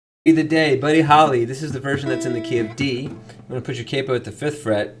Be the day, Buddy Holly. This is the version that's in the key of D. You want to put your capo at the 5th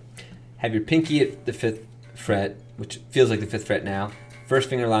fret, have your pinky at the 5th fret, which feels like the 5th fret now, first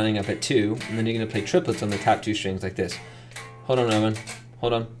finger lining up at 2, and then you're going to play triplets on the top 2 strings like this. Hold on, Owen.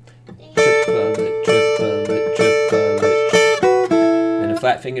 Hold on. Triplet, triplet, triplet. And a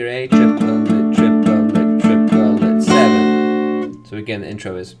flat finger A, triplet, triplet, triplet, 7. So again, the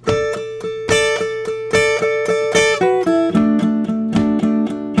intro is.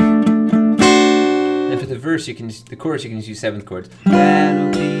 The verse, the chorus, you can just use 7th chords.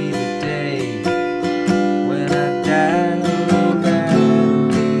 That'll be the day when I die. Oh, that'll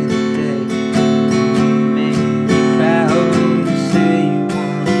be the day. Make me proud. You say you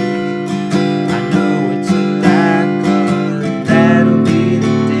want me. I know it's a lie, 'cause that'll be the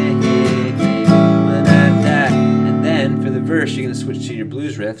day when I die. And then for the verse, you're going to switch to your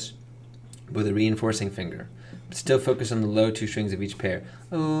blues riffs with a reinforcing finger, but still focus on the low 2 strings of each pair.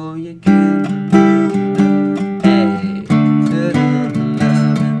 Oh, you give me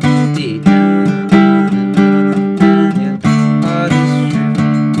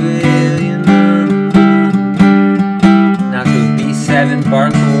bar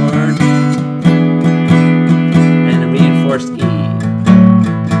chord and a reinforced E.